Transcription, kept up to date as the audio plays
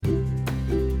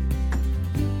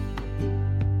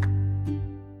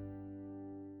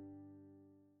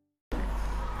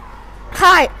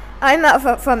Hi, I'm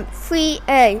Alpha from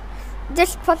 3A.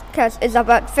 This podcast is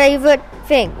about favorite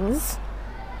things.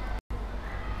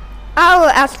 I will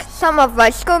ask some of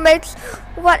my schoolmates,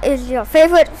 what is your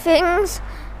favorite things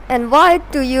and why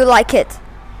do you like it?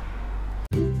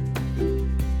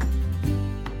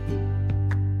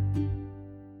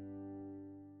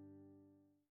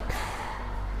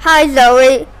 Hi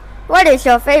Zoe, what is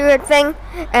your favorite thing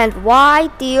and why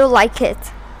do you like it?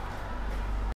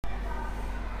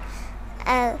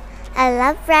 I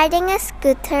love riding a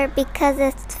scooter because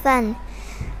it's fun.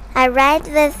 I ride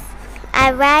with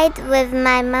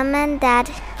my mom and dad,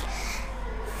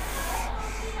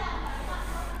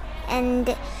 and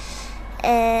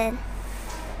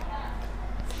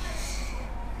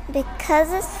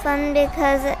because it's fun,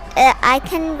 because I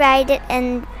can ride it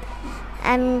and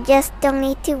I just don't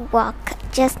need to walk,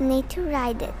 just need to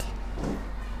ride it.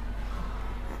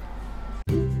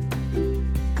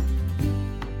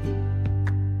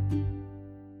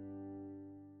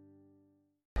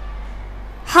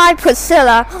 Hi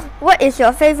Priscilla, what is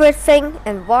your favorite thing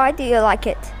and why do you like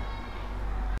it?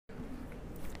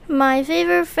 My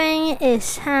favorite thing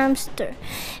is hamster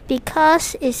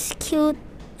because it's cute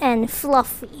and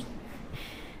fluffy.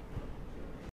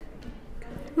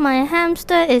 My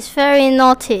hamster is very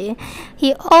naughty.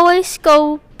 He always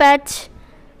goes bed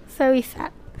very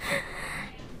fast.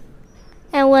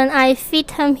 And when I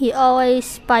feed him, he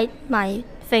always bites my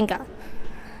finger.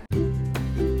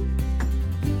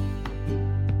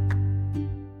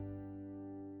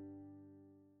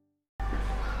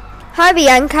 Hi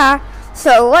Bianca,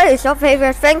 so what is your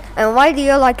favorite thing and why do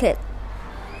you like it?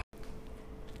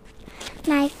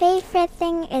 My favorite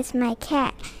thing is my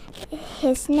cat.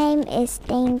 His name is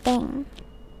Ding Ding.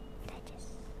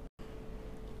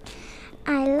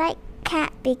 I like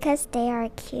cats because they are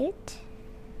cute.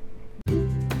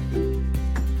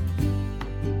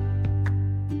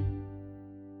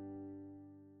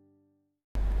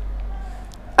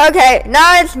 Okay,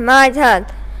 now it's my turn.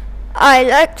 I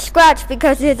like Scratch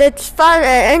because it's fun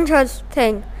and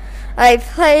interesting. I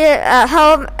play it at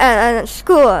home and at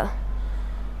school.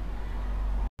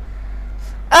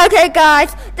 Okay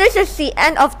guys, this is the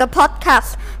end of the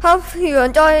podcast. Hope you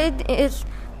enjoyed it.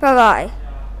 Bye-bye.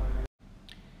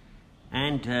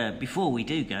 And before we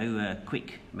do go, a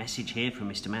quick message here from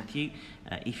Mr. Matthew.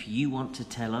 If you want to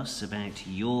tell us about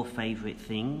your favourite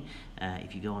thing,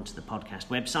 if you go onto the podcast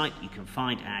website, you can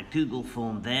find our Google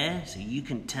form there, so you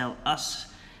can tell us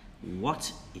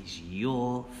what is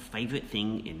your favourite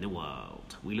thing in the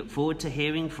world. We look forward to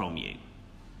hearing from you.